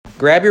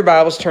Grab your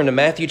Bibles, turn to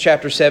Matthew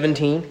chapter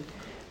 17.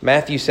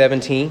 Matthew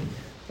 17.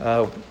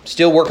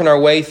 Still working our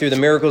way through the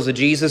miracles of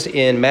Jesus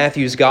in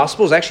Matthew's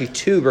Gospel. There's actually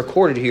two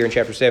recorded here in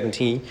chapter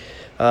 17. You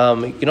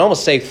can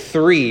almost say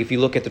three if you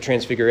look at the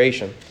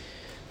Transfiguration.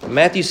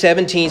 Matthew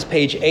 17 is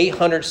page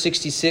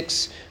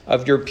 866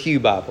 of your Pew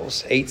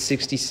Bibles,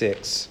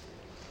 866.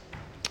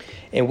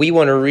 And we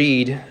want to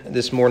read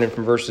this morning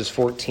from verses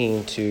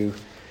 14 to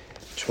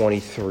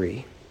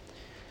 23.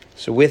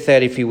 So with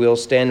that, if you will,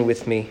 stand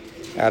with me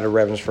out of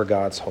reverence for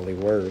God's holy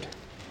word.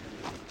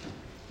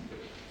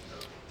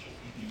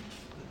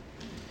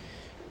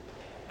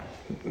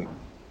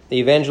 The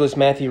evangelist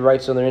Matthew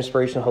writes under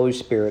inspiration of the Holy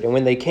Spirit, "And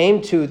when they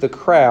came to the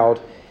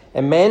crowd,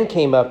 a man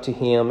came up to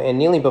him and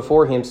kneeling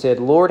before him said,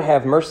 'Lord,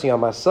 have mercy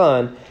on my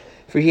son,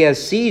 for he has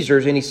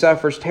seizures and he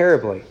suffers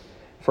terribly.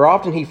 For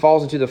often he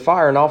falls into the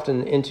fire and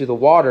often into the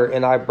water,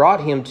 and I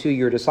brought him to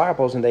your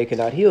disciples and they could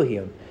not heal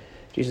him.'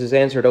 Jesus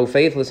answered, 'O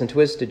faithless and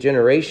twisted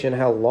generation,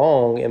 how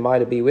long am I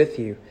to be with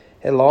you?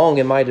 How long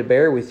am I to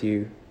bear with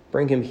you?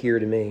 Bring him here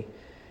to me.'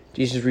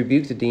 Jesus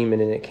rebuked the demon,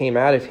 and it came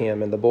out of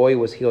him, and the boy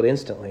was healed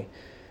instantly.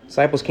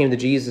 Disciples came to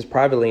Jesus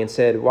privately and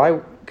said, 'Why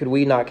could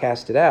we not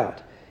cast it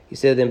out?' He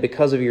said to them,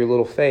 'Because of your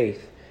little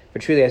faith. For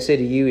truly I say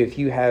to you, if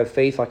you have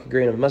faith like a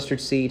grain of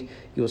mustard seed,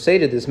 you will say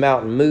to this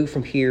mountain, move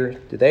from here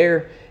to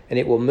there, and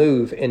it will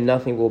move, and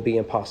nothing will be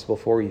impossible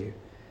for you.'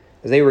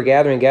 As they were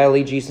gathering in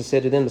Galilee, Jesus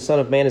said to them, 'The Son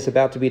of Man is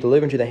about to be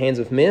delivered into the hands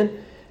of men.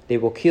 They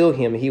will kill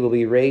him, and he will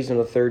be raised on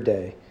the third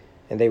day.'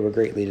 And they were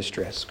greatly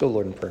distressed." Go,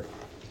 Lord, in prayer.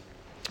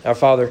 Our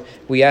Father,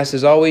 we ask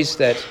as always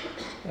that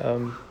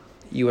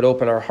you would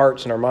open our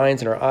hearts and our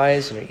minds and our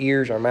eyes and our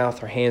ears, our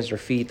mouth, our hands, our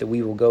feet, that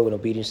we will go in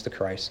obedience to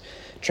Christ.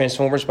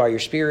 Transform us by your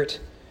Spirit.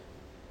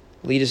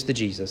 Lead us to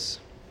Jesus.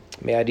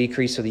 May I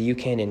decrease so that you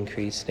can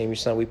increase. In the name of your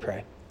Son we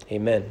pray.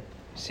 Amen.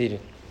 Seated.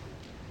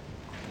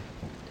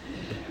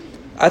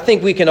 I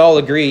think we can all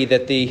agree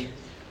that the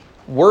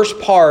worst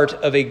part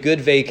of a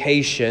good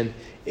vacation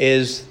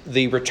is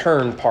the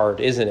return part,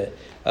 isn't it?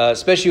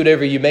 Especially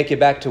whenever you make it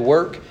back to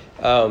work.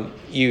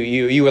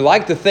 You would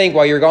like to think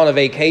while you're gone on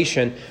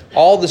vacation,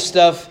 all the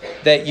stuff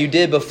that you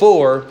did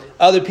before,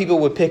 other people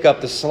would pick up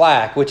the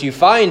slack. What you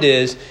find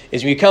is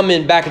when you come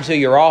in back into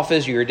your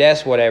office or your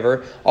desk,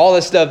 whatever, all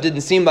this stuff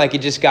didn't seem like it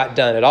just got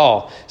done at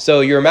all. So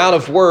your amount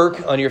of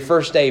work on your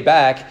first day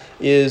back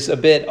is a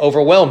bit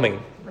overwhelming,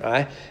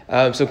 right?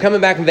 So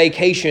coming back from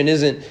vacation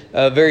isn't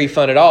very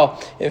fun at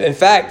all. In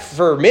fact,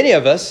 for many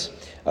of us,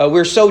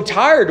 we're so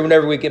tired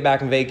whenever we get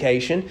back on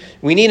vacation.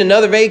 We need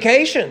another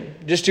vacation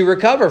just to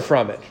recover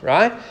from it,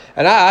 right?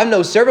 And I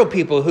know several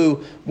people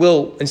who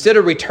will, instead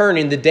of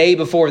returning the day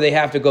before they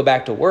have to go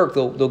back to work,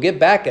 they'll get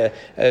back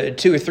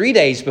 2 or 3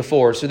 days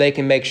before so they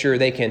can make sure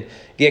they can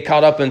get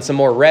caught up in some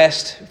more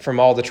rest from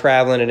all the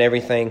traveling and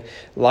everything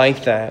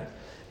like that.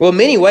 Well, in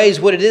many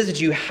ways, what it is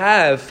that you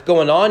have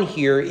going on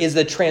here is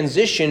the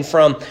transition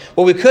from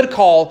what we could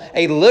call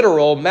a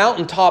literal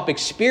mountaintop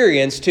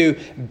experience to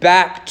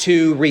back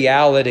to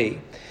reality.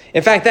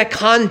 In fact, that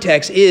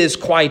context is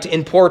quite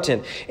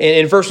important.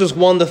 In verses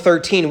 1 to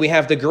 13, we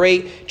have the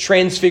great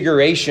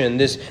transfiguration,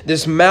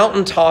 this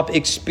mountaintop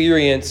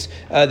experience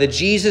that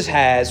Jesus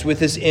has with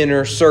his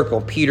inner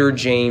circle, Peter,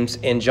 James,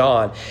 and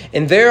John.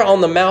 And there on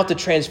the Mount of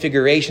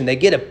Transfiguration, they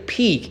get a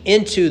peek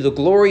into the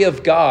glory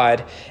of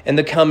God and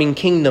the coming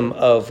kingdom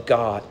of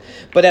God.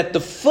 But at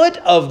the foot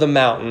of the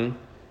mountain,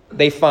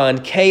 they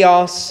find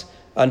chaos,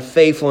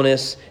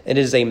 unfaithfulness, and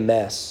it is a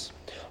mess.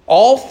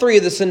 All three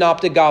of the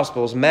synoptic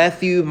gospels,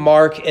 Matthew,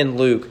 Mark, and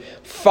Luke,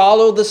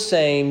 follow the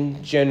same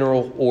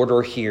general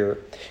order here.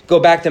 Go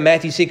back to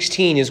Matthew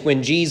 16 is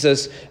when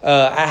Jesus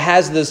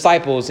has the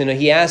disciples, and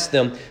he asks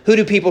them, "Who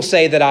do people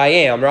say that I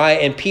am?" Right?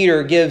 And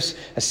Peter gives,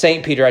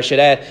 St. Peter, I should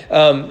add,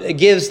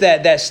 gives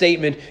that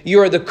statement, "You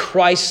are the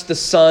Christ, the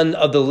Son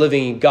of the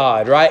living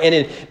God." Right? And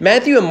in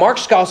Matthew and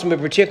Mark's gospel in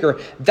particular,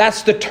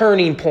 that's the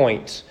turning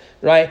point.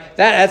 Right?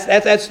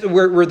 That's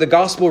where the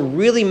gospel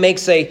really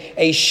makes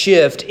a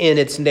shift in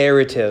its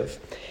narrative.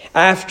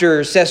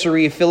 After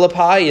Caesarea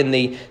Philippi in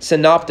the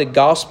synoptic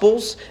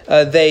gospels,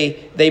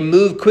 they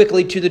move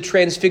quickly to the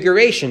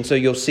transfiguration. So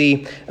you'll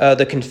see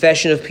the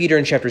confession of Peter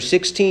in chapter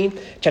 16.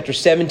 Chapter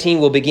 17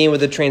 will begin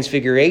with the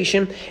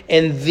transfiguration.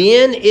 And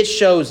then it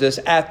shows us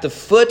at the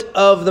foot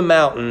of the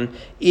mountain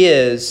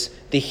is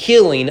the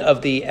healing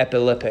of the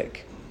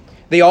epileptic.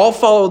 They all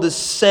follow the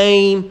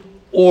same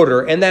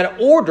order, and that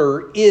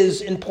order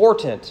is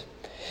important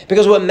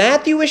because what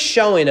Matthew is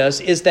showing us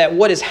is that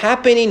what is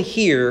happening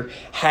here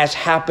has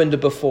happened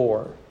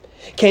before.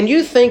 Can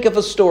you think of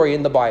a story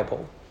in the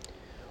Bible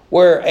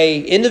where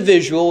an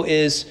individual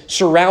is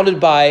surrounded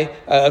by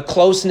a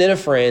close knit of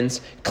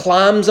friends,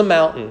 climbs a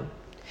mountain?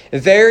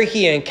 There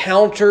he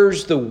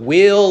encounters the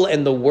will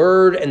and the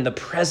word and the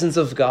presence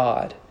of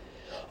God,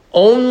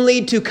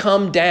 only to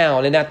come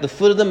down, and at the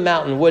foot of the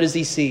mountain, what does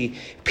he see?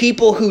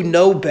 People who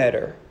know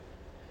better,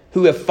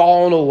 who have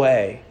fallen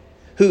away,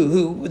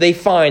 who they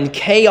find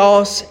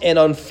chaos and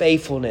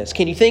unfaithfulness.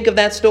 Can you think of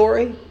that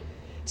story?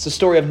 It's the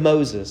story of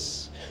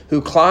Moses,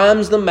 who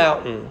climbs the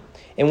mountain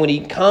And when he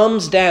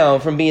comes down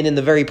from being in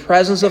the very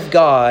presence of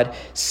God,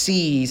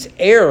 sees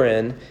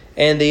Aaron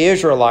and the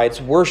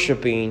Israelites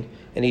worshiping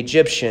an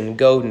Egyptian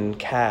golden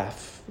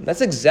calf.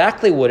 That's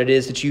exactly what it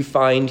is that you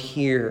find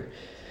here.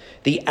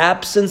 The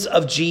absence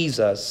of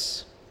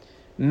Jesus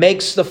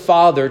makes the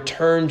Father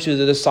turn to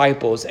the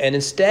disciples. And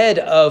instead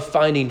of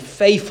finding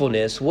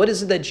faithfulness, what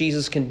is it that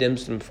Jesus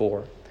condemns them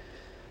for?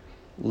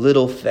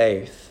 Little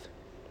faith.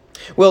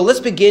 Well, let's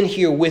begin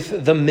here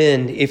with the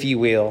men, if you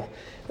will.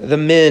 The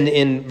men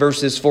in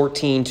verses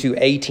 14 to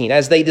 18.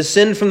 As they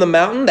descend from the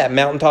mountain, that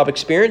mountaintop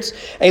experience,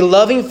 a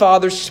loving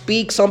father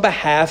speaks on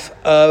behalf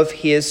of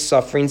his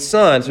suffering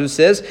son. So it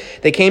says,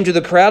 they came to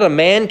the crowd. A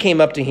man came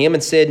up to him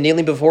and said,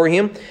 kneeling before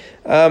him,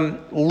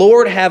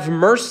 Lord, have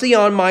mercy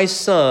on my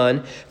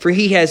son, for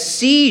he has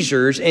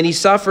seizures and he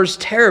suffers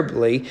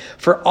terribly,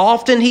 for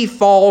often he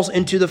falls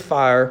into the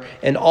fire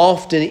and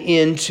often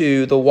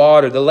into the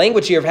water. The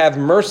language here of have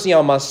mercy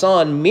on my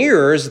son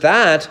mirrors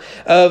that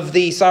of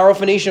the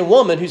Syrophoenician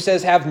woman who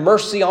says, have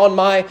mercy on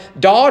my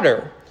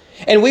daughter.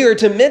 And we are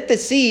to meant to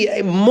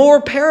see more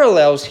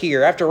parallels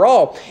here. After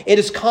all, it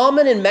is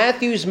common in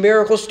Matthew's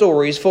miracle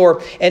stories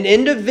for an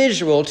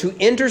individual to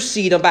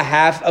intercede on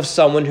behalf of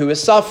someone who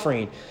is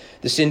suffering.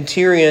 The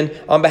centurion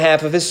on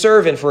behalf of his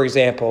servant, for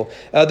example.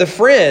 The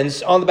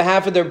friends on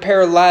behalf of their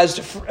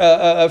paralyzed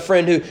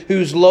friend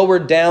who's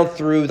lowered down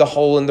through the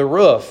hole in the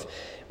roof.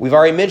 We've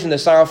already mentioned the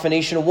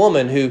Syrophoenician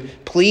woman who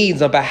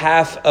pleads on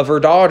behalf of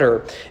her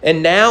daughter.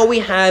 And now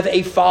we have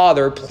a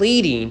father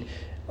pleading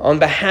on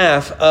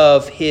behalf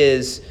of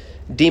his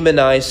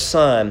demonized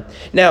son.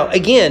 Now,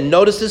 again,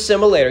 notice the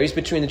similarities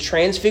between the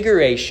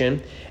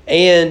transfiguration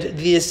and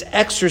this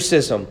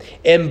exorcism.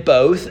 In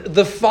both,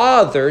 the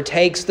Father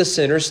takes the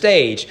center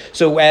stage.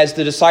 So as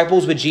the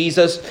disciples with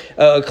Jesus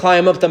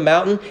climb up the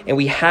mountain and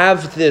we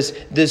have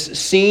this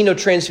scene of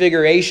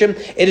transfiguration,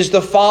 it is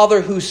the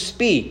Father who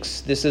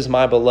speaks. This is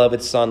my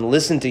beloved Son,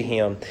 listen to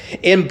him.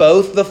 In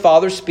both, the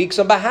Father speaks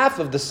on behalf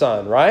of the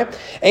Son, right?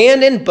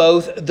 And in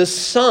both, the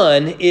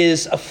Son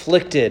is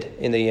afflicted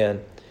in the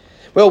end.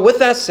 Well, with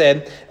that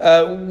said,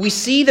 we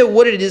see that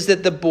what it is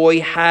that the boy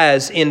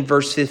has in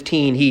verse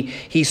 15.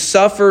 He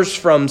suffers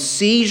from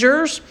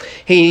seizures.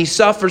 He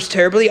suffers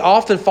terribly,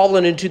 often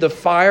falling into the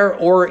fire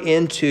or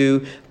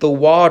into the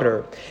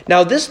water.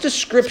 Now, this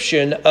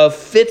description of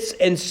fits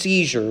and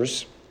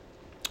seizures,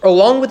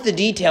 along with the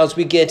details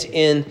we get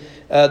in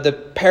the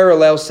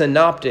parallel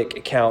synoptic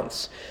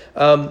accounts,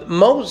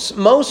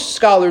 most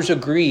scholars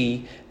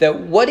agree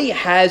that what he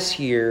has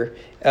here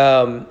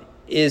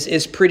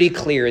is pretty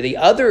clear. The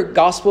other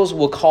Gospels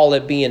will call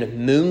it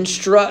being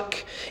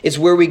moonstruck. It's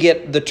where we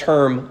get the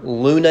term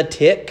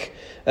lunatic.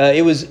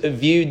 It was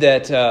viewed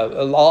that,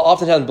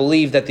 oftentimes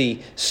believed that the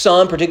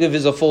sun, particularly if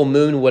it's a full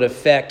moon, would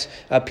affect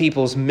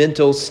people's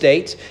mental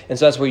state. And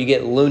so that's where you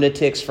get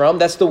lunatics from.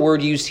 That's the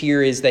word used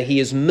here, is that he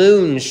is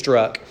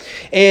moonstruck.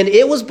 And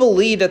it was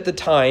believed at the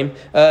time,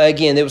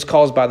 again, it was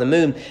caused by the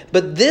moon.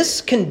 But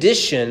this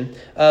condition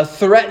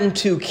threatened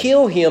to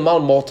kill him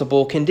on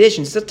multiple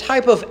conditions. It's a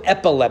type of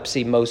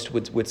epilepsy, most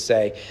would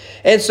say.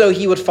 And so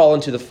he would fall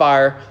into the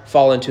fire,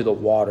 fall into the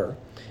water.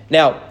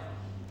 Now,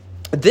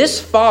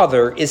 this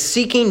father is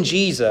seeking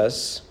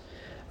Jesus,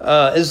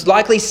 is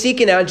likely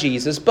seeking out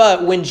Jesus,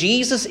 but when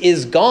Jesus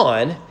is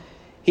gone,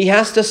 he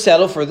has to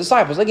settle for the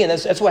disciples. Again,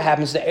 that's what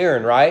happens to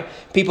Aaron, right?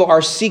 People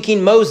are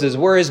seeking Moses.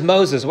 Where is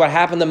Moses? What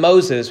happened to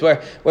Moses?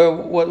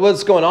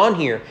 What's going on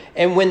here?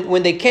 And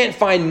when they can't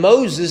find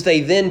Moses,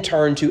 they then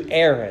turn to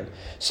Aaron.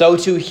 So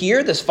to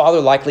here, this father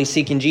likely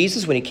seeking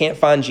Jesus. When he can't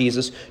find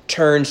Jesus,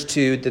 turns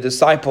to the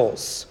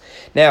disciples.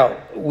 Now,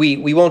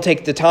 we won't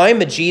take the time,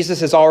 but Jesus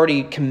has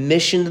already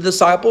commissioned the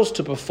disciples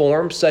to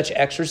perform such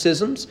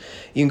exorcisms.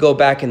 You can go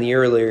back in the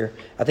earlier,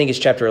 I think it's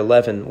chapter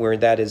 11, where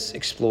that is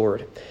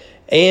explored.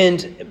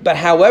 But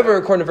however,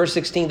 according to verse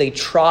 16, they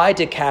try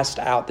to cast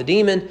out the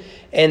demon,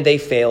 and they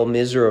fail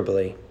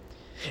miserably.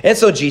 And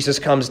so Jesus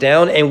comes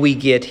down, and we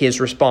get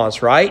his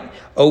response, right?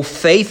 O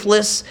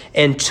faithless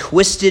and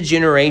twisted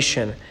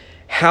generation,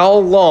 how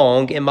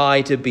long am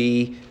I to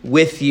be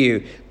with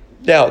you?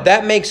 Now,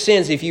 that makes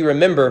sense if you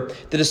remember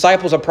the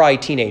disciples are probably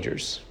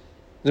teenagers.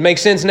 Does it make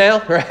sense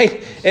now,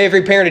 right?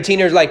 Every parent of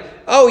teenagers is like,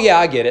 oh, yeah,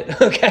 I get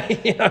it.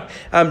 Okay,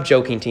 I'm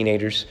joking,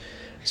 teenagers,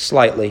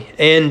 slightly.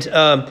 And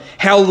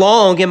how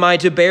long am I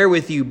to bear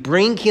with you?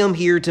 Bring him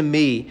here to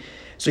me.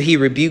 So he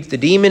rebuked the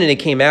demon, and it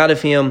came out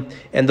of him,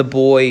 and the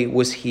boy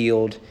was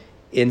healed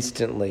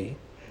instantly.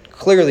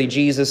 Clearly,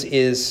 Jesus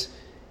is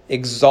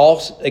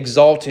exhausted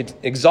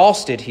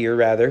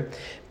here.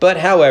 But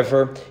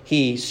however,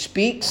 he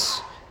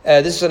speaks.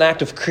 This is an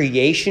act of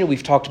creation.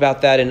 We've talked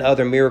about that in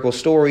other miracle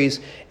stories.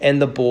 And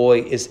the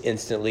boy is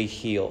instantly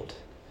healed.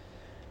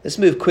 Let's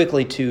move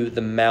quickly to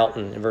the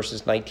mountain in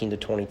verses 19 to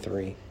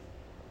 23.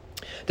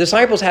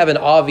 Disciples have an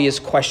obvious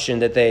question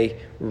that they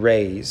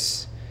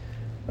raise.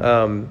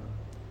 In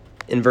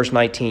verse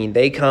 19,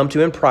 they come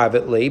to him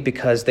privately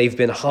because they've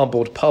been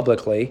humbled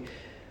publicly.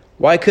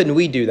 Why couldn't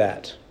we do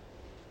that?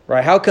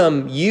 Right? How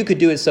come you could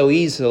do it so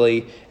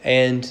easily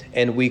and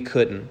we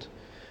couldn't?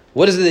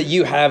 What is it that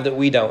you have that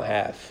we don't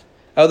have?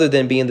 other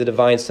than being the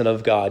divine Son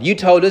of God. You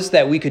told us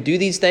that we could do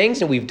these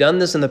things, and we've done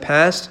this in the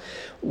past.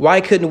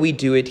 Why couldn't we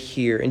do it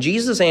here? And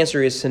Jesus'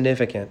 answer is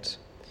significant.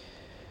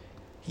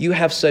 You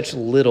have such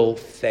little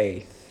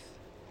faith.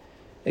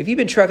 If you've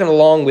been trucking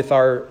along with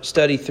our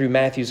study through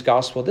Matthew's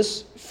gospel,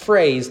 this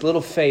phrase,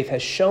 little faith,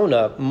 has shown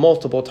up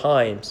multiple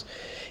times.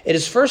 It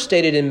is first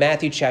stated in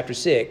Matthew chapter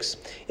 6.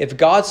 If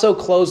God so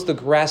clothes the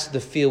grass of the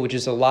field, which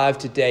is alive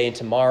today and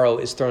tomorrow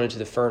is thrown into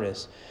the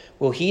furnace,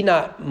 will he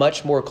not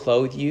much more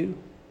clothe you?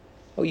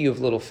 Oh, you have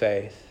little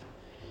faith.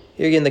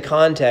 Here again, the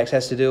context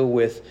has to do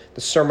with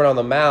the Sermon on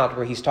the Mount,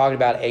 where he's talking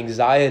about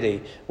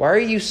anxiety. Why are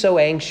you so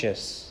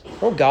anxious?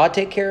 Won't God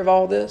take care of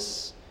all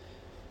this?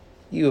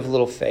 You have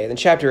little faith. In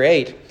chapter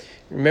 8,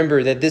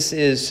 remember that this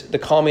is the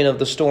calming of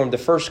the storm, the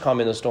first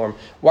calming of the storm.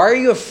 Why are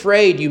you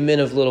afraid, you men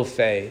of little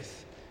faith?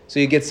 So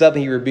he gets up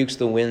and he rebukes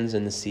the winds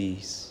and the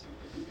seas.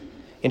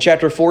 In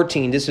chapter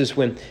 14, this is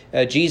when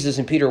Jesus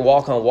and Peter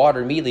walk on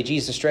water. Immediately,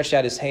 Jesus stretched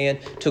out his hand,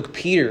 took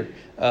Peter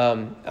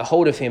a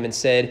hold of him and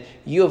said,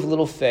 you have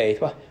little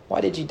faith. Why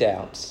did you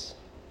doubt?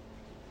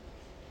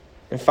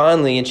 And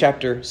finally, in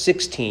chapter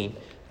 16,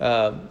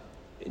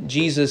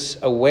 Jesus,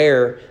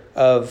 aware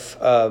of,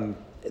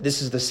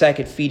 this is the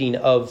second feeding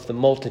of the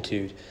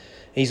multitude.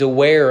 He's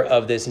aware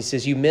of this. He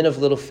says, you men of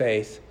little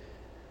faith,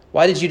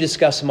 why did you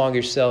discuss among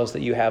yourselves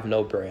that you have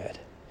no bread?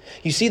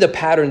 You see the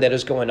pattern that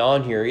is going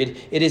on here.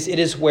 It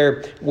is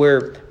where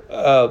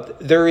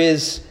there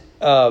is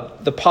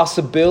the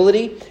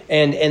possibility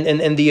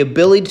and the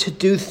ability to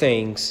do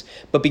things,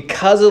 but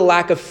because of the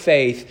lack of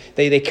faith,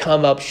 they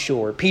come up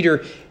short.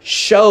 Peter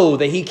showed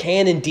that he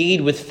can indeed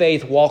with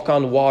faith walk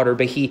on water,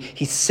 but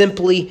he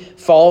simply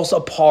falls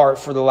apart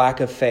for the lack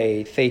of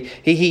faith.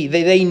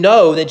 They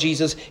know that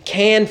Jesus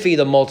can feed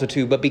the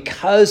multitude, but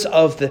because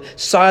of the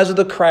size of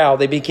the crowd,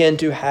 they begin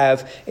to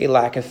have a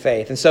lack of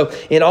faith. And so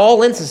in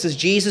all instances,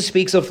 Jesus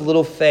speaks of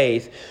little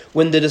faith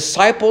when the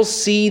disciples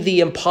see the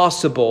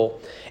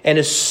impossible and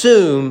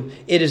assume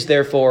it is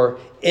therefore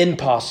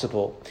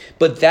impossible.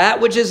 But that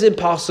which is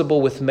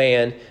impossible with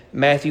man,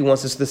 Matthew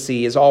wants us to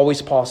see, is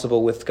always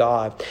possible with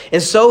God.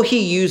 And so he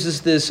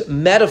uses this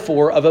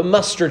metaphor of a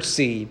mustard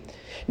seed.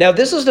 Now,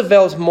 this is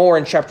developed more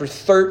in chapter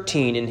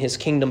 13 in his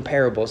kingdom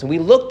parables. And we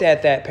looked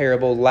at that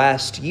parable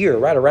last year,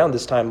 right around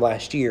this time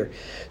last year.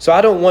 So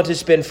I don't want to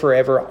spend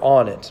forever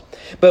on it.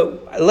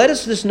 But let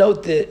us just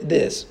note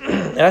this.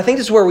 And I think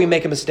this is where we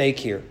make a mistake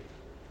here.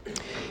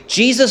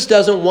 Jesus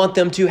doesn't want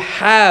them to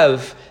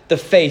have the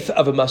faith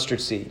of a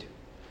mustard seed.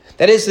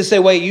 That is to say,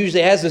 what it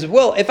usually has is,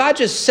 well, if I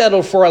just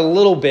settle for a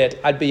little bit,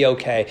 I'd be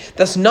okay.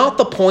 That's not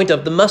the point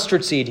of the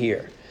mustard seed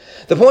here.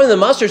 The point of the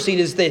mustard seed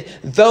is that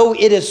though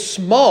it is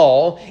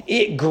small,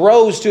 it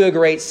grows to a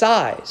great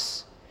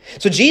size.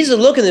 So Jesus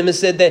looked at them and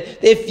said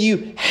that if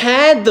you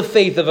had the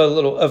faith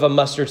of a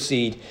mustard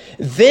seed,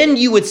 then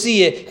you would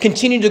see it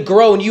continue to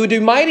grow and you would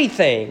do mighty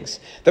things.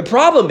 The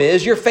problem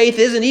is your faith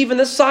isn't even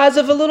the size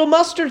of a little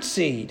mustard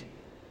seed.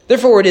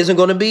 Therefore, it isn't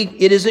going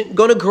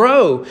to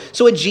grow.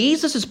 So what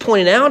Jesus is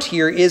pointing out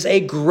here is a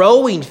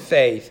growing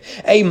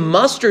faith, a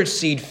mustard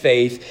seed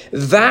faith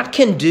that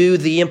can do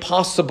the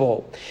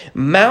impossible.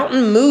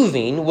 Mountain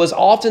moving was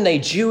often a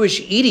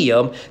Jewish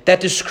idiom that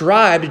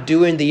described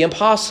doing the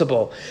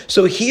impossible.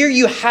 So here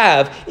you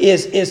have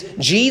is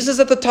Jesus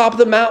at the top of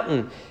the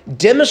mountain,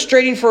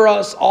 demonstrating for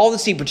us all to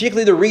see,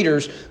 particularly the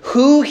readers,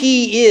 who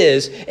he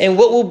is and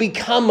what will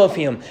become of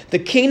him. The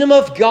kingdom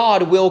of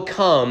God will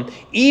come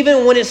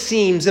even when it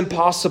seems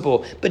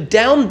impossible. But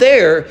down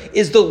there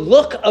is the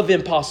look of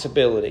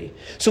impossibility.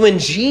 So when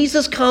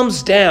Jesus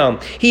comes down,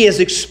 he has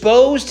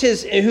exposed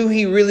who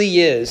he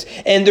really is.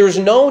 And there's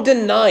no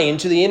denying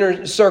to the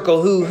inner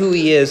circle who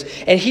he is.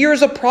 And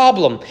here's a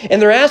problem.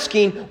 And they're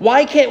asking,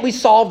 why can't we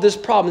solve this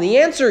problem? The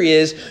answer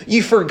is,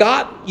 you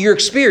forgot your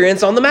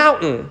experience on the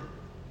mountain.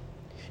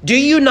 Do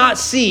you not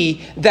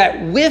see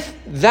that with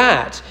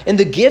that and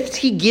the gift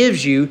he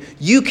gives you,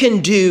 you can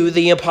do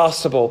the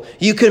impossible?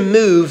 You can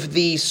move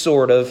these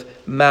sort of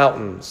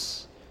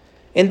mountains.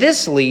 And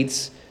this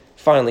leads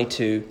finally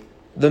to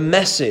the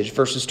message,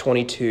 verses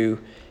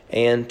 22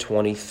 and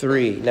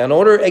 23. Now, in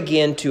order,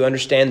 again, to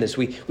understand this,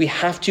 we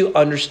have to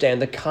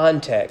understand the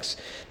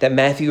context that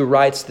Matthew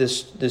writes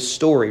this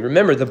story.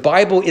 Remember, the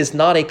Bible is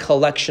not a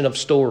collection of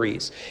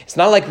stories. It's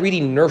not like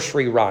reading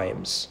nursery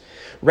rhymes.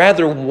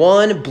 Rather,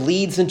 one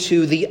bleeds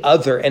into the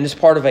other and is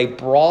part of a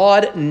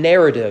broad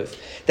narrative.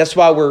 That's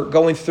why we're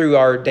going through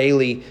our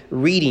daily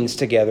readings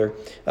together,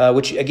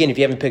 which, again, if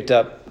you haven't picked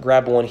up,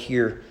 grab one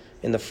here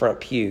in the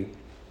front pew.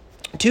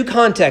 Two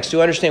contexts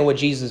to understand what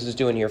Jesus is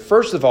doing here.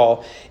 First of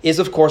all is,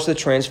 of course, the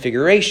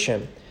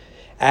transfiguration.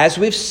 As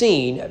we've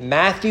seen,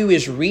 Matthew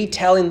is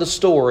retelling the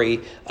story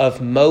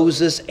of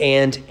Moses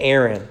and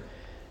Aaron.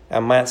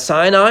 At Mount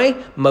Sinai,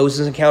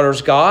 Moses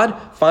encounters God,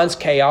 finds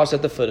chaos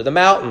at the foot of the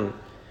mountain.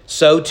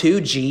 So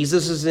too,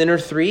 Jesus' inner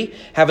three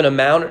have an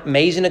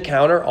amazing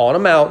encounter on a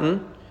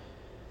mountain,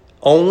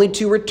 only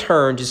to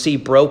return to see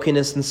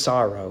brokenness and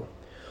sorrow.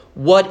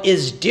 What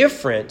is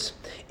different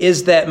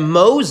is that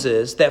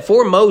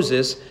for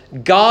Moses,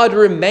 God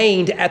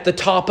remained at the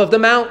top of the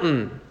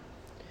mountain.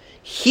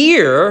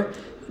 Here,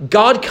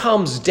 God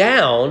comes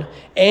down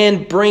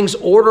and brings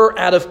order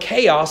out of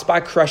chaos by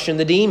crushing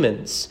the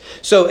demons.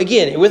 So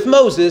again, with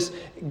Moses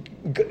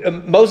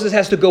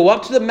has to go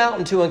up to the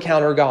mountain to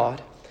encounter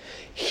God.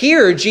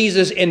 Here,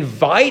 Jesus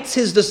invites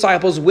his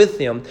disciples with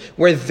him,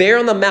 where there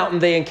on the mountain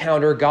they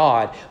encounter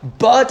God.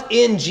 But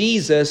in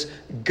Jesus,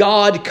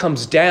 God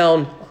comes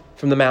down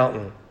from the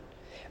mountain.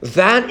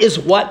 That is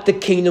what the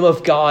kingdom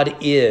of God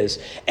is.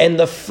 And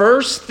the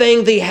first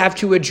thing they have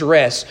to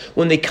address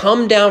when they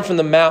come down from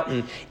the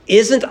mountain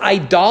isn't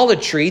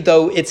idolatry,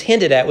 though it's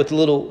hinted at with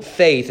little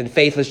faith and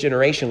faithless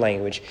generation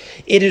language.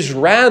 It is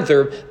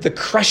rather the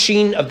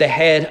crushing of the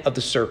head of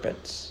the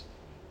serpents.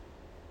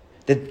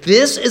 That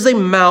this is a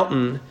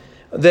mountain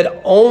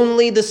that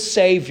only the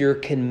Savior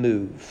can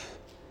move.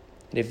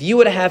 And if you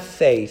would have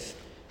faith,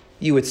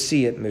 you would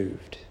see it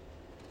moved.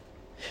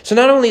 So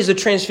not only is the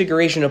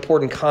transfiguration an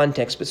important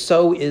context, but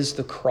so is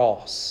the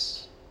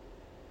cross.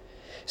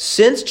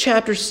 Since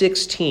chapter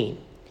 16,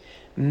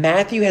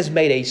 Matthew has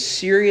made a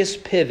serious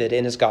pivot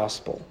in his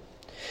gospel.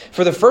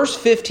 For the first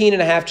 15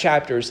 and a half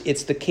chapters,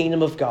 it's the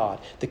kingdom of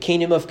God, the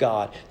kingdom of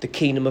God, the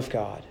kingdom of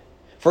God.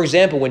 For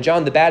example, when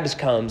John the Baptist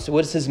comes,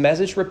 what is his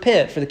message?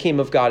 Repent, for the kingdom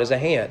of God is at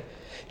hand.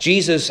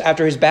 Jesus,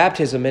 after his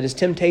baptism and his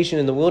temptation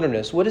in the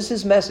wilderness, what is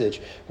his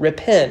message?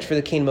 Repent, for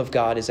the kingdom of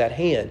God is at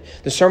hand.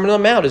 The Sermon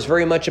on the Mount is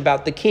very much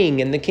about the king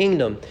and the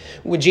kingdom.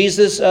 With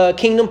Jesus'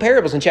 kingdom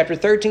parables in chapter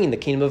 13, the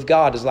kingdom of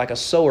God is like a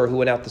sower who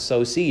went out to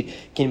sow seed.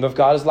 Kingdom of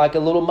God is like a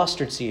little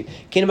mustard seed.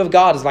 Kingdom of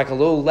God is like a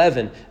little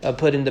leaven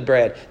put in the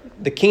bread.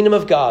 The kingdom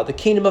of God, the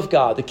kingdom of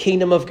God, the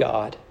kingdom of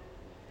God.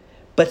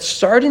 But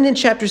starting in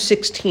chapter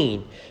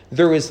 16,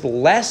 there is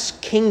less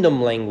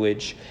kingdom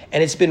language,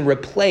 and it's been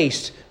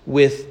replaced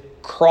with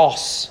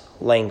cross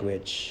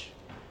language.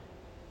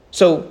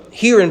 So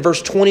here in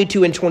verse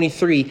 22 and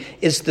 23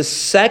 is the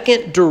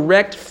second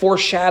direct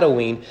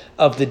foreshadowing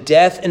of the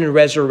death and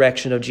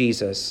resurrection of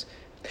Jesus.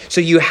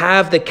 So you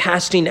have the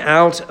casting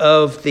out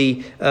of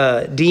the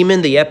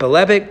demon, the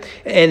epileptic,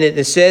 and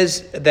it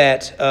says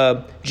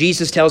that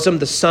Jesus tells him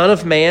the Son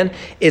of Man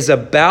is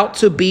about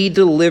to be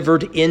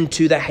delivered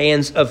into the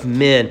hands of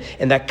men.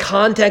 And that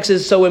context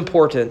is so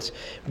important,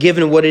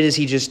 given what it is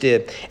he just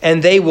did.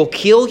 And they will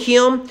kill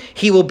him.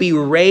 He will be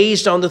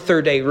raised on the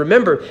third day.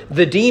 Remember,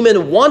 the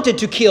demon wanted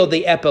to kill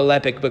the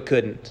epileptic but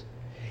couldn't.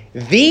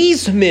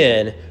 These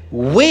men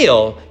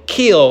will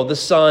kill the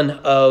Son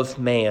of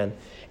Man.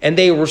 And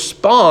they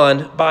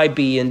respond by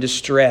being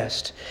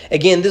distressed.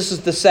 Again, this is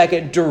the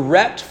second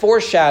direct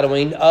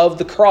foreshadowing of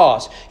the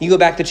cross. You go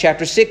back to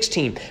chapter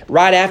 16,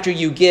 right after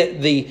you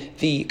get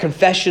the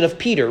confession of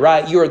Peter,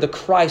 right? You are the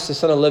Christ, the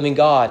Son of the living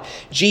God.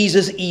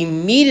 Jesus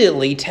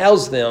immediately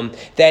tells them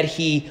that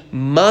he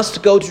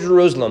must go to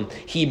Jerusalem.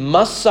 He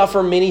must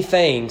suffer many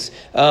things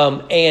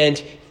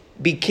and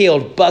be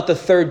killed, but the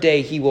third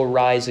day he will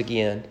rise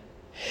again.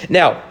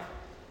 Now,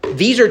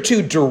 these are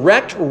two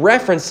direct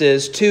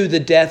references to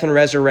the death and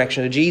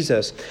resurrection of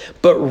Jesus.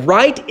 But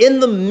right in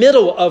the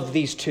middle of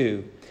these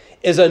two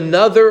is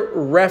another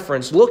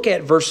reference. Look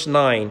at verse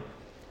 9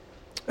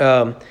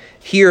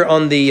 here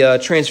on the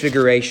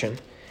transfiguration.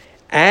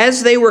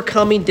 As they were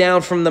coming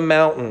down from the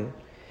mountain,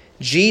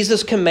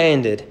 Jesus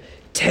commanded,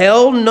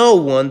 "Tell no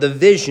one the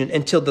vision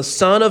until the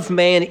Son of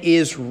Man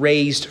is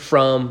raised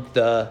from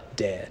the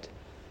dead."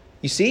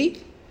 You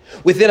see?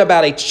 Within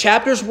about a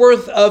chapter's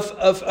worth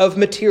of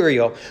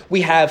material,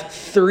 we have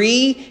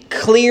three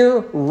clear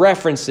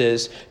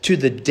references to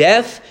the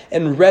death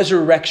and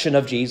resurrection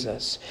of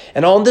Jesus.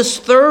 And on this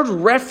third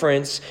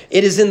reference,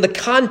 it is in the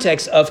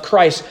context of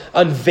Christ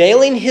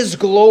unveiling his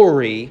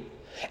glory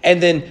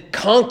and then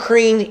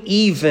conquering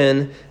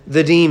even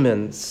the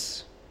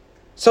demons.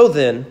 So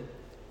then,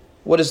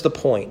 what is the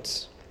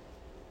point?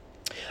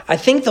 I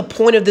think the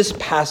point of this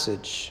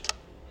passage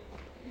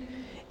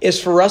is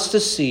for us to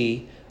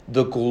see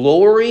the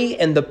glory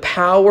and the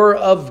power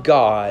of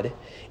God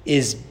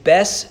is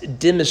best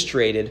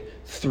demonstrated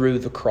through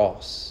the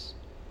cross.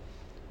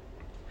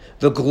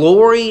 The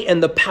glory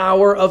and the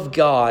power of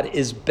God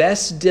is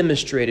best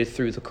demonstrated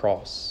through the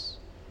cross.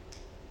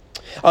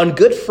 On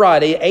Good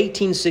Friday,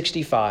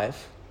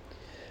 1865,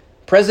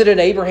 President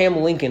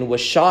Abraham Lincoln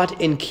was shot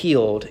and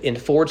killed in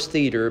Ford's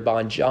Theater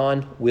by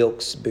John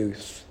Wilkes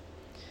Booth.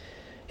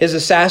 His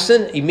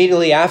assassin,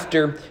 immediately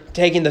after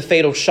taking the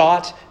fatal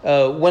shot,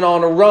 went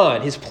on a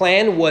run. His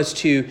plan was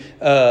to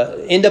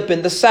end up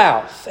in the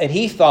South. And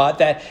he thought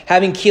that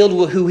having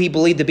killed who he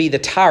believed to be the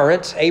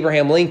tyrant,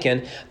 Abraham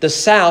Lincoln, the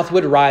South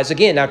would rise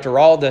again. After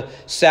all, the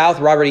South,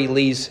 Robert E.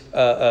 Lee's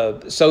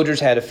soldiers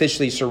had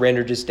officially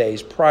surrendered just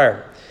days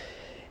prior.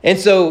 And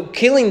so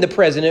killing the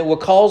president would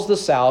cause the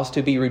South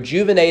to be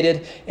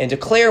rejuvenated and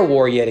declare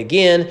war yet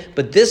again.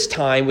 But this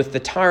time, with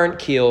the tyrant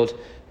killed,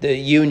 the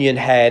Union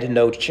had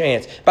no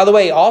chance. By the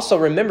way, also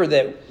remember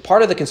that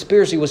part of the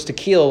conspiracy was to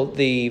kill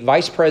the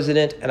vice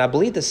president and I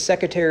believe the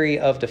Secretary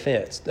of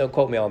Defense. Don't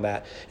quote me on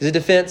that. Is it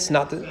defense?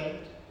 Not the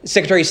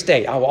Secretary of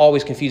State. I will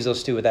always confuse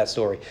those two with that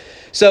story.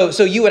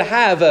 So you would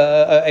have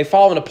a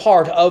falling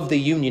apart of the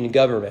Union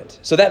government.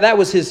 So that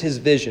was his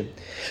vision.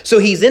 So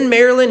he's in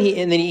Maryland,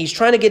 and then he's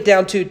trying to get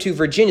down to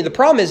Virginia. The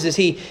problem is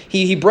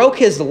he broke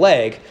his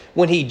leg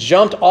when he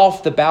jumped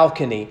off the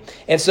balcony.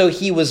 And so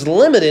he was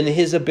limited in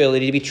his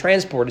ability to be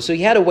transported. So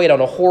he had to wait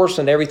on a horse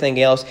and everything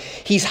else.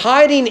 He's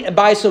hiding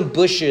by some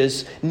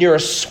bushes near a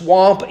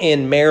swamp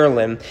in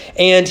Maryland.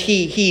 And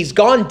he's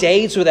gone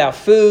days without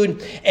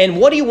food. And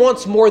what he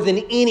wants more than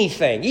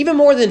anything, even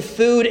more than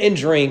food and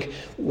drink,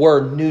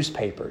 were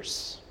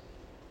newspapers.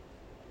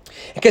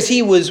 Because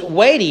he was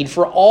waiting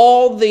for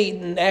all the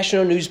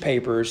national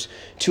newspapers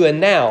to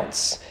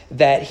announce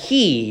that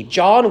he,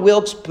 John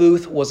Wilkes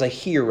Booth, was a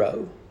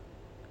hero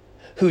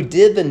who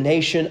did the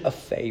nation a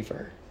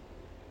favor.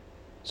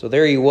 So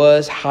there he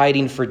was,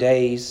 hiding for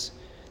days.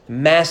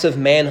 Massive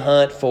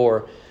manhunt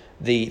for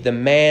the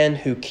man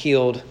who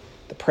killed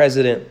the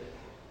president.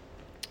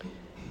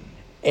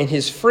 And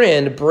his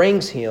friend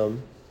brings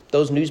him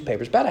those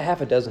newspapers, about a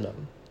half a dozen of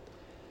them.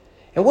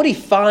 And what he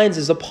finds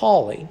is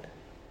appalling.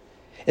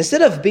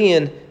 Instead of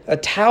being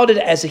touted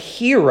as a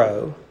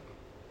hero,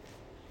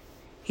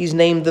 he's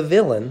named the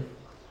villain.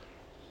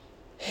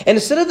 And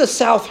instead of the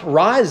South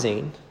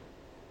rising,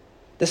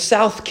 the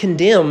South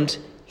condemned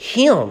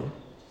him.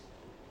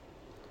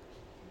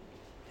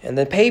 And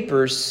the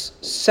papers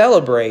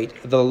celebrate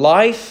the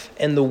life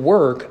and the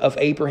work of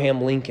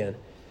Abraham Lincoln,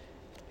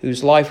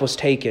 whose life was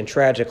taken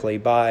tragically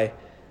by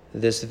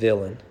this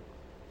villain.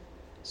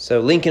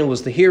 So Lincoln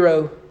was the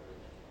hero,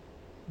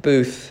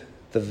 Booth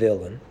the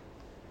villain.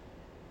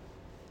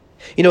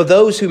 You know,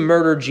 those who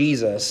murdered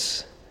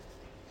Jesus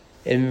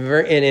in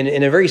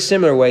a very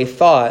similar way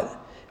thought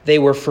they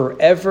were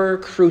forever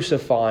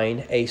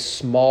crucifying a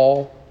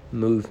small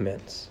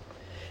movement.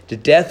 The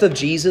death of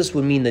Jesus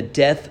would mean the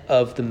death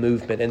of the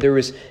movement, and there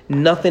was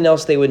nothing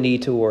else they would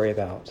need to worry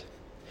about.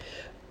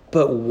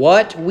 But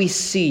what we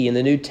see in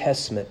the New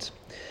Testament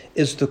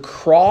is the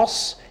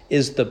cross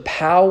is the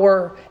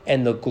power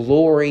and the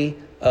glory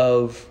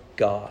of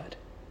God.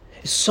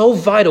 It's so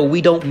vital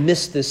we don't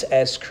miss this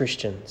as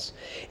Christians.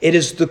 It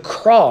is the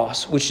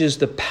cross which is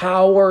the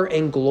power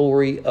and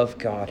glory of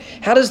God.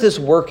 How does this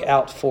work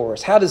out for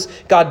us? How does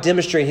God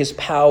demonstrate his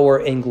power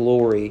and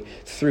glory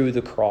through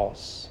the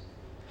cross?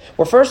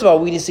 Well, first of all,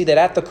 we need to see that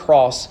at the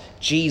cross,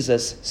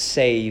 Jesus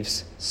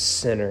saves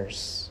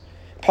sinners.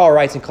 Paul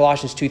writes in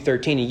Colossians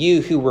 2:13, "And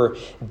you who were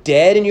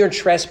dead in your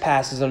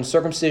trespasses and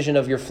uncircumcision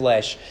of your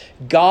flesh,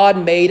 God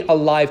made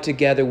alive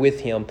together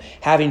with him,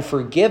 having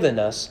forgiven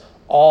us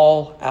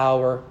all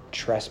our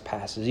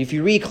trespasses." If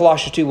you read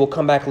Colossians 2, we'll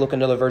come back and look at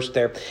another verse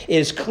there. It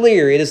is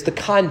clear, it is the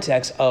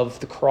context of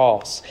the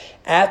cross.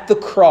 At the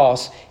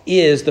cross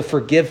is the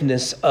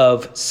forgiveness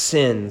of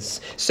sins.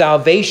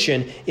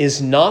 Salvation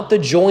is not the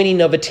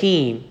joining of a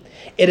team.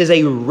 It is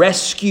a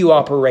rescue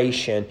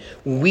operation.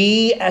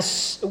 We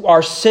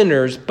are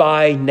sinners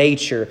by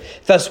nature.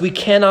 Thus, we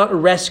cannot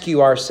rescue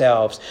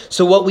ourselves.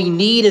 So what we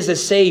need is a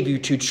Savior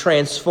to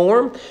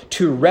transform,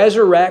 to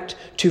resurrect,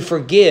 to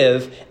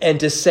forgive, and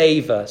to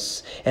save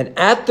us. And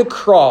at the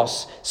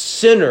cross,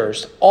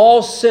 sinners,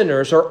 all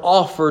sinners, are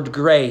offered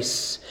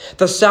grace.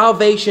 The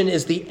salvation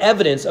is the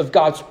evidence of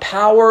God's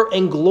power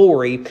and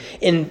glory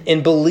in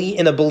a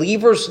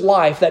believer's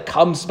life that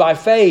comes by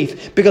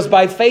faith. Because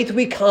by faith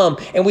we come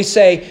and we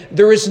say,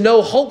 there is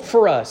no hope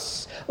for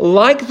us.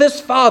 Like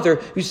this father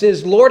who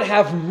says, Lord,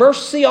 have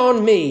mercy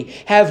on me.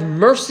 Have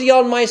mercy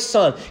on my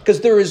son. Because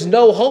there is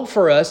no hope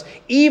for us,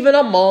 even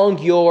among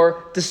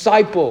your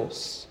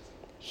disciples.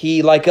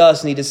 He, like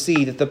us, need to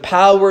see that the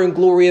power and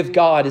glory of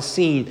God is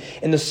seen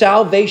in the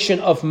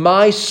salvation of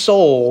my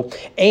soul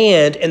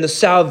and in the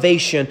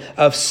salvation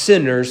of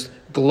sinners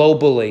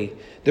globally.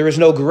 There is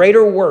no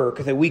greater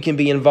work that we can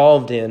be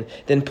involved in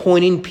than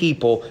pointing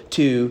people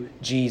to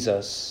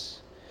Jesus.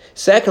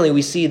 Secondly,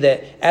 we see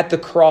that at the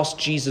cross,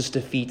 Jesus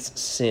defeats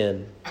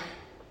sin.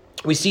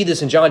 We see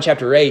this in John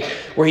chapter 8,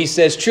 where he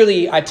says,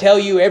 "Truly, I tell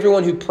you,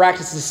 everyone who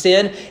practices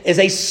sin is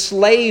a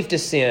slave to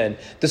sin.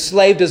 The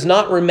slave does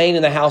not remain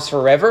in the house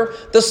forever.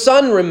 The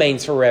Son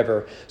remains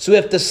forever. So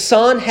if the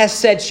Son has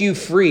set you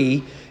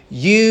free,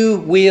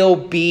 you will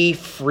be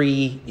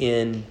free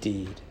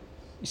indeed."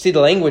 You see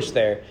the language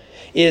there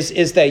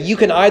is that you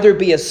can either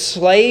be a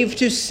slave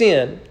to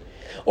sin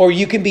or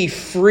you can be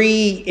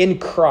free in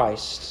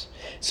Christ.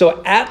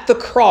 So at the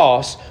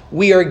cross,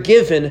 we are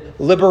given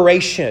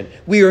liberation.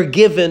 We are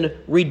given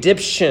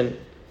redemption.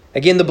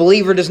 Again, the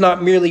believer does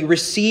not merely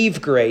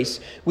receive grace.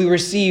 We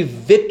receive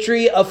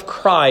victory of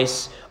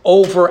Christ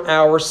over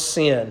our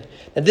sin.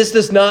 And this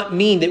does not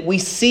mean that we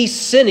cease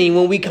sinning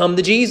when we come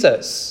to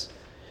Jesus.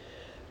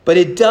 But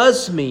it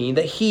does mean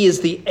that he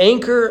is the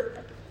anchor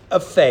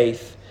of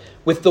faith.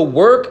 With the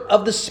work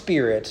of the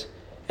Spirit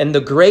and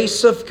the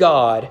grace of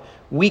God,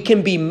 we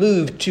can be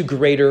moved to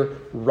greater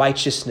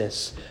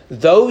righteousness.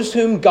 Those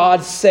whom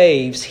God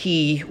saves,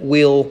 he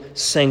will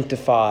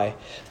sanctify.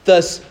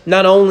 Thus,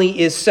 not only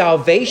is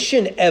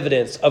salvation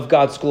evidence of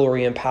God's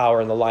glory and power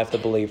in the life of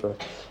the believer,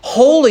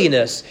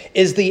 holiness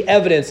is the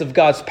evidence of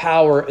God's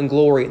power and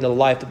glory in the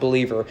life of the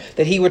believer,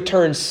 that he would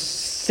turn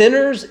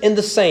sinners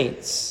into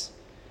saints,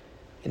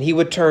 and he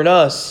would turn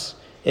us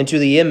into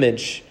the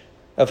image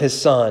of his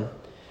Son.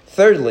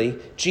 Thirdly,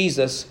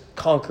 Jesus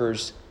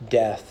conquers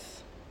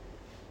death.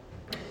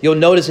 You'll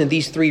notice in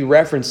these three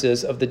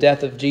references of the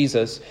death of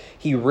Jesus,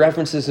 he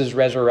references his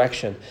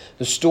resurrection.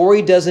 The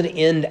story doesn't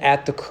end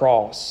at the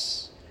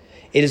cross.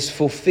 It is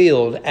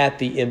fulfilled at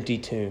the empty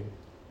tomb.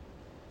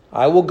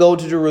 I will go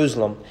to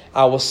Jerusalem.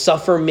 I will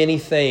suffer many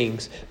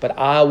things, but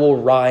I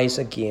will rise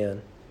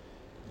again.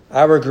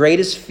 Our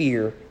greatest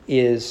fear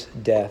is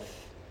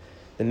death.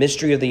 The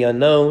mystery of the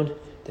unknown,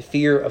 the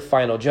fear of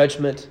final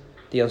judgment,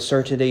 the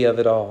uncertainty of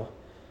it all.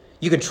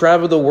 You can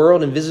travel the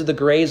world and visit the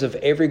graves of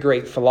every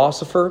great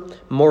philosopher,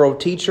 moral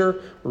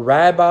teacher,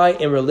 rabbi,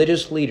 and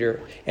religious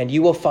leader, and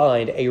you will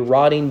find a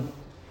rotting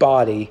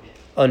body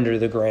under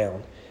the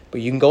ground.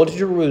 But you can go to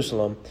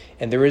Jerusalem,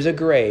 and there is a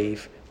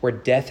grave where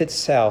death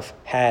itself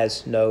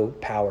has no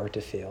power to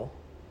fill.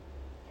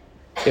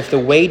 If the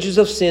wages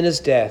of sin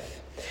is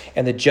death,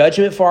 and the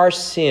judgment for our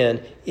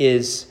sin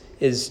is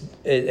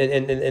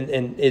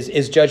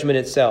judgment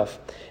itself,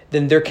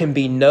 then there can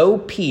be no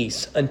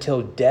peace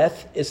until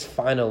death is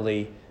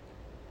finally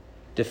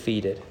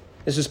defeated.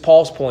 This is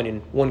Paul's point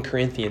in 1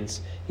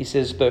 Corinthians. He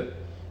says, But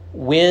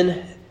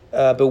when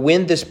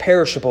this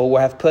perishable will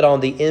have put on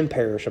the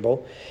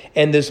imperishable,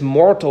 and this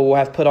mortal will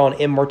have put on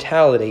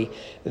immortality,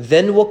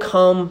 then will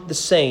come the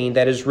saying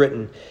that is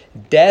written,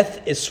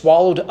 Death is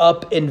swallowed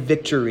up in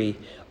victory.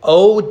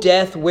 O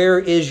death, where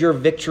is your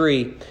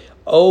victory?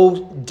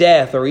 O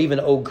death, or even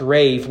O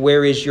grave,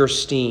 where is your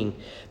sting?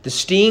 The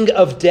sting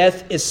of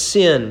death is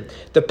sin.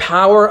 The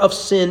power of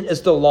sin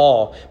is the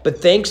law.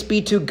 But thanks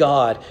be to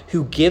God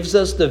who gives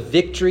us the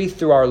victory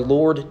through our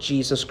Lord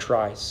Jesus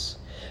Christ.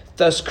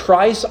 Thus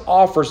Christ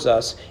offers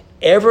us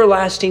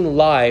everlasting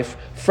life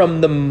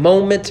from the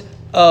moment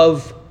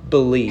of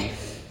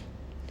belief.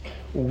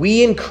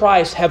 We in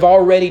Christ have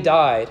already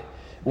died.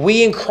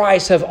 We in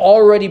Christ have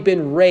already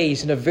been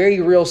raised in a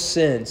very real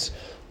sense.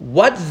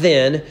 What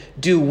then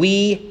do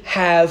we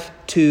have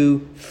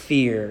to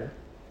fear?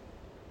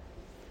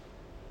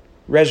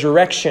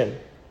 Resurrection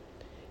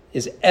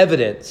is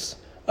evidence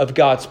of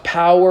God's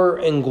power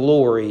and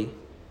glory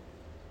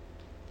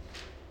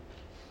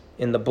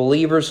in the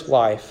believer's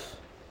life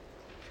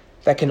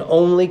that can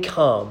only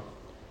come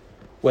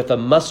with a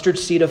mustard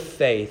seed of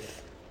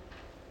faith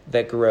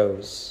that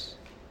grows.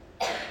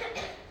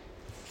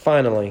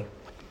 Finally,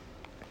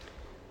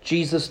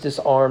 Jesus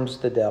disarms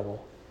the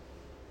devil.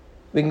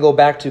 We can go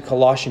back to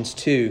Colossians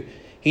 2.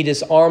 He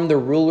disarmed the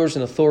rulers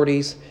and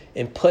authorities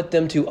and put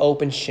them to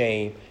open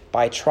shame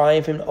by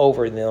triumphing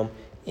over them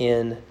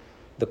in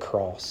the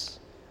cross.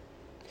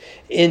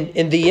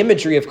 In the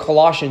imagery of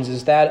Colossians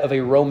is that of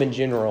a Roman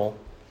general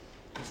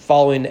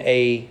following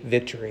a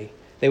victory.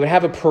 They would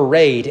have a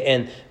parade,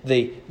 and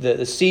the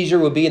Caesar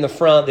would be in the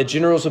front, the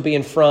generals would be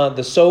in front,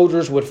 the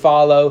soldiers would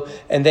follow,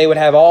 and they would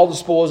have all the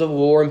spoils of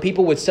war, and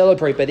people would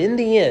celebrate. But in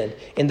the end,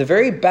 in the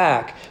very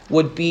back,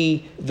 would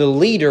be the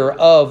leader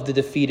of the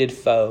defeated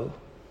foe.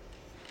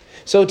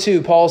 So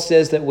too, Paul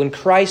says that when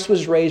Christ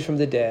was raised from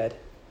the dead,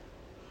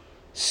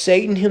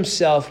 Satan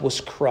himself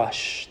was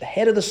crushed, the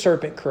head of the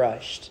serpent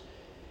crushed,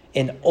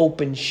 in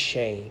open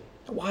shame.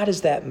 Why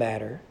does that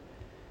matter?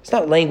 It's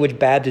not language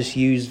Baptists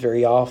use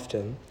very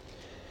often.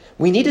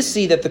 We need to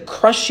see that the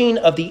crushing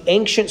of the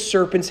ancient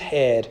serpent's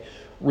head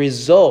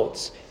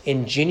results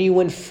in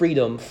genuine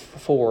freedom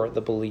for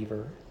the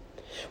believer.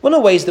 One of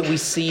the ways that we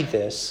see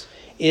this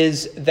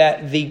is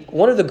that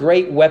one of the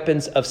great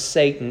weapons of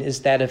Satan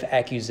is that of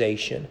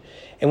accusation.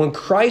 And when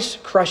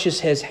Christ crushes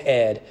his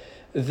head,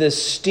 the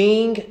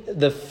sting,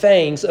 the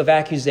fangs of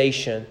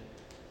accusation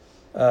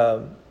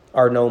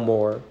are no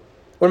more.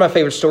 One of my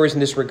favorite stories in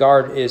this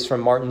regard is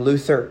from Martin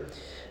Luther.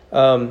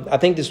 I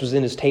think this was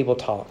in his table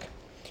talk.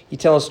 He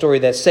tells a story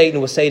that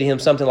Satan would say to him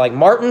something like,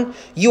 Martin,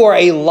 you are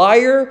a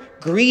liar,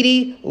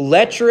 greedy,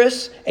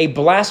 lecherous, a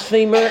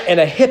blasphemer, and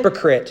a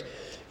hypocrite.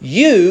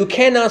 You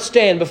cannot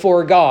stand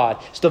before God.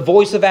 It's the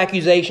voice of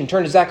accusation.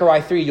 Turn to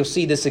Zechariah 3, you'll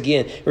see this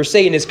again. Where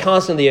Satan is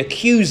constantly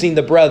accusing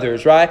the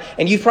brothers, right?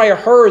 And you've probably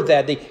heard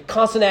that, the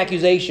constant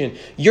accusation.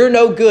 You're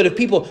no good. If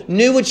people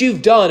knew what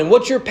you've done and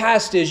what your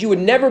past is, you would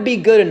never be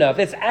good enough.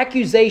 That's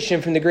accusation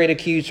from the great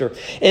accuser.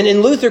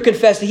 And Luther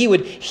confessed that he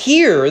would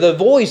hear the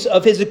voice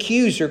of his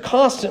accuser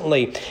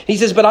constantly. He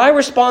says, but I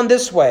respond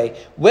this way.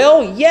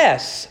 Well,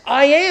 yes,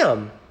 I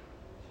am.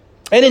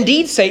 And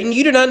indeed, Satan,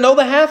 you do not know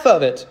the half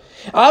of it.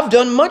 I've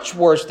done much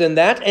worse than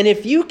that, and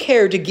if you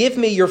care to give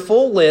me your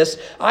full list,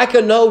 I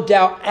can no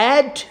doubt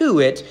add to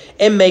it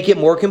and make it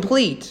more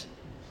complete.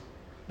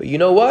 But you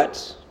know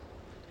what?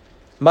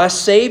 My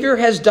Savior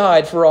has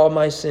died for all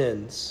my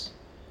sins.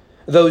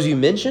 Those you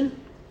mention,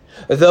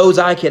 those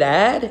I could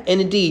add, and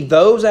indeed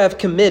those I have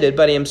committed,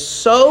 but I am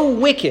so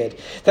wicked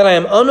that I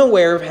am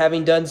unaware of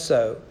having done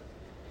so.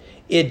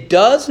 It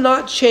does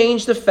not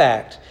change the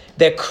fact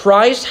that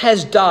Christ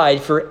has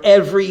died for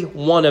every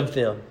one of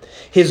them.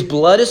 His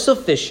blood is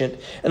sufficient,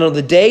 and on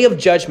the day of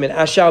judgment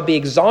I shall be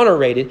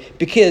exonerated,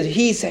 because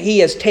he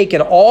has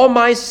taken all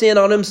my sin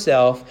on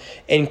himself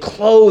and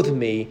clothed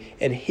me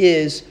in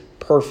his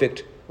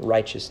perfect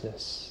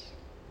righteousness.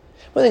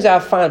 One of the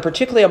things I find,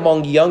 particularly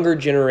among younger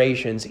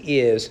generations,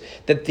 is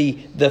that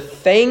the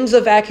things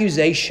of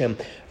accusation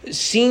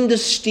seem to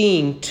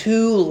sting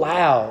too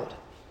loud.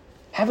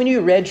 Haven't you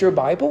read your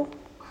Bible?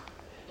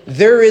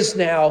 There is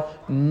now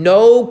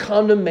no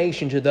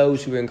condemnation to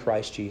those who are in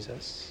Christ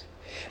Jesus.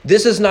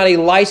 This is not a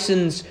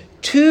license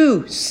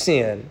to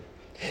sin.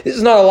 This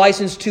is not a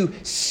license to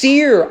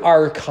sear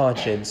our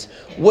conscience.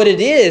 What it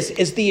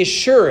is the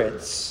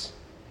assurance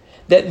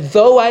that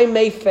though I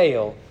may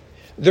fail,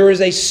 there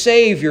is a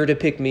Savior to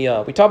pick me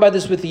up. We talk about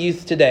this with the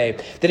youth today,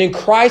 that in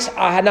Christ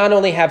I not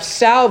only have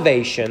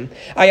salvation,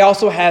 I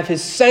also have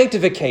his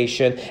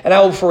sanctification, and I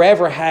will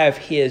forever have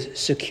his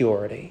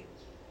security.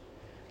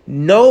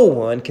 No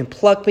one can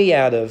pluck me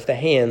out of the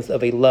hands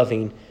of a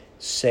loving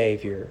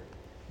Savior.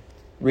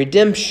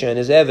 Redemption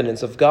is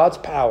evidence of God's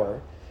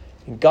power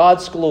and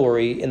God's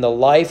glory in the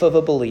life of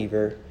a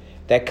believer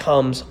that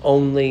comes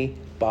only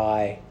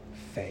by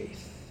faith.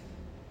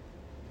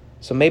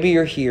 So maybe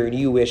you're here and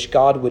you wish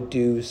God would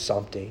do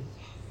something.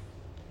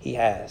 He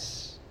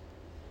has.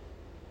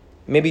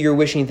 Maybe you're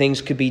wishing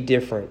things could be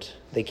different.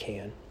 They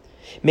can.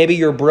 Maybe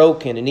you're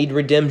broken and need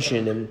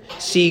redemption and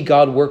see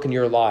God work in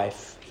your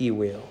life. He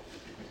will.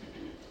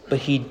 But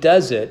he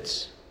does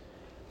it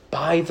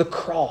by the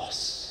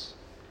cross.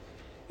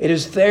 It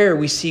is there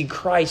we see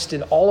Christ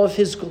in all of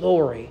his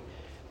glory,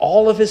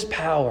 all of his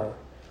power,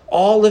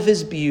 all of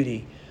his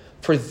beauty.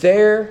 For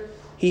there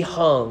he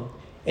hung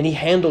and he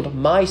handled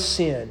my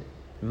sin,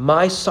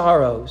 my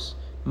sorrows,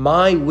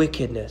 my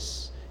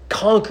wickedness,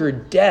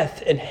 conquered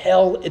death and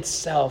hell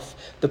itself,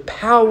 the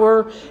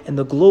power and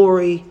the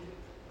glory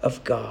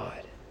of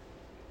God.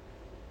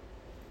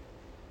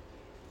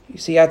 You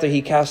see, after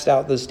he cast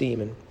out this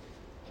demon,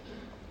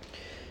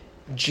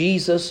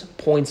 Jesus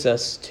points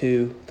us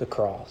to the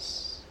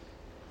cross.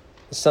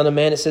 The Son of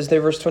Man, it says there,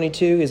 verse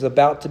 22, is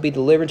about to be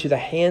delivered to the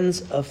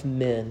hands of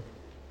men,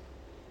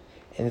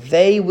 and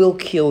they will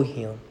kill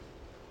him.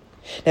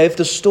 Now, if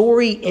the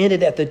story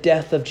ended at the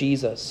death of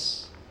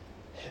Jesus,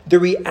 the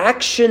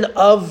reaction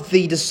of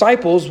the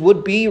disciples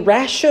would be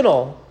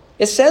rational.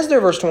 It says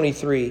there, verse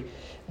 23,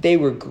 they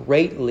were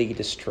greatly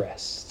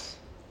distressed.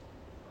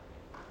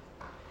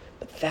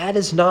 But that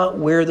is not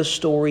where the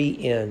story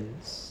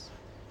ends.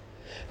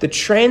 The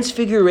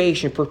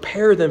transfiguration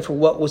prepared them for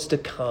what was to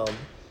come.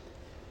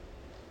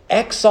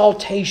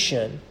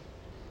 Exaltation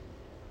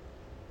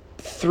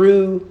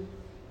through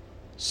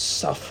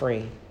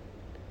suffering.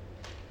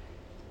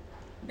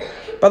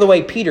 By the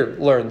way, Peter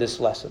learned this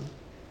lesson.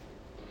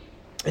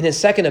 In his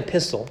second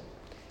epistle,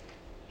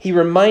 he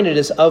reminded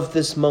us of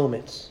this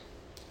moment.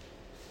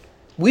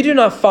 We do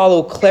not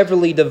follow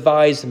cleverly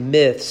devised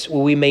myths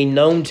where we make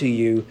known to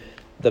you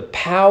the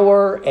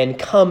power and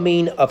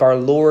coming of our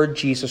Lord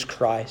Jesus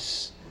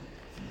Christ,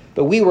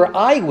 but we were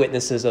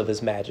eyewitnesses of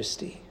his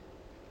majesty.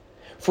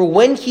 For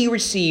when he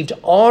received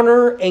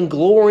honor and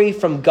glory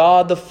from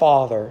God the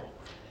Father,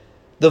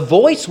 the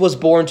voice was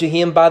borne to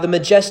him by the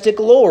majestic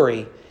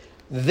glory,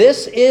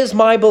 "This is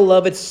my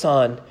beloved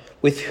Son,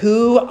 with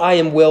whom I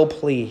am well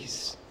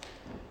pleased."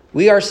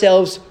 We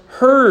ourselves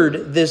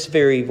heard this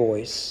very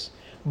voice,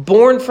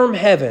 born from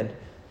heaven,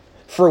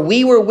 for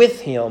we were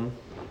with him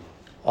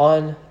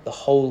on the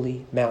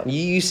holy mountain.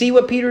 You see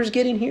what Peter's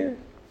getting here?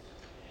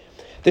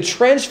 The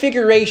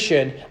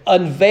transfiguration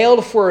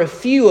unveiled for a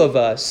few of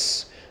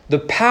us the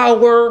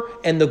power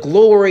and the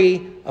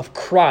glory of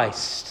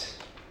Christ.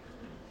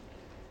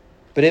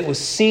 But it was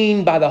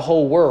seen by the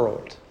whole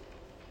world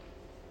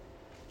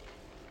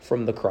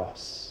from the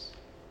cross.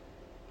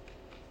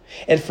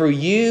 And for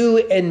you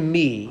and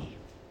me,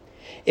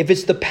 if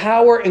it's the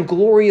power and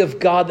glory of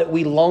God that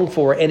we long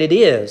for, and it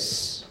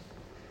is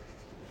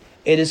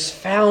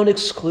found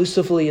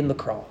exclusively in the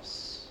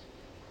cross.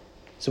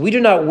 So we do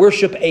not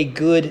worship a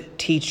good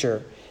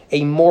teacher,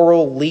 a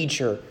moral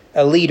leader,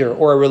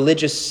 or a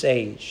religious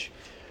sage.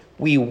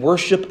 We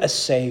worship a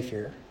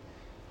Savior.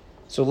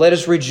 So let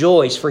us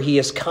rejoice, for he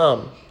has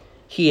come,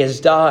 he has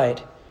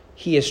died,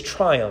 he has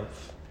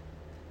triumphed,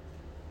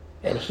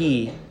 and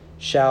he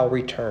shall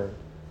return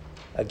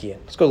again.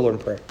 Let's go to the Lord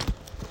in prayer.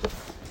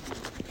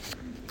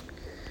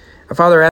 Our Father,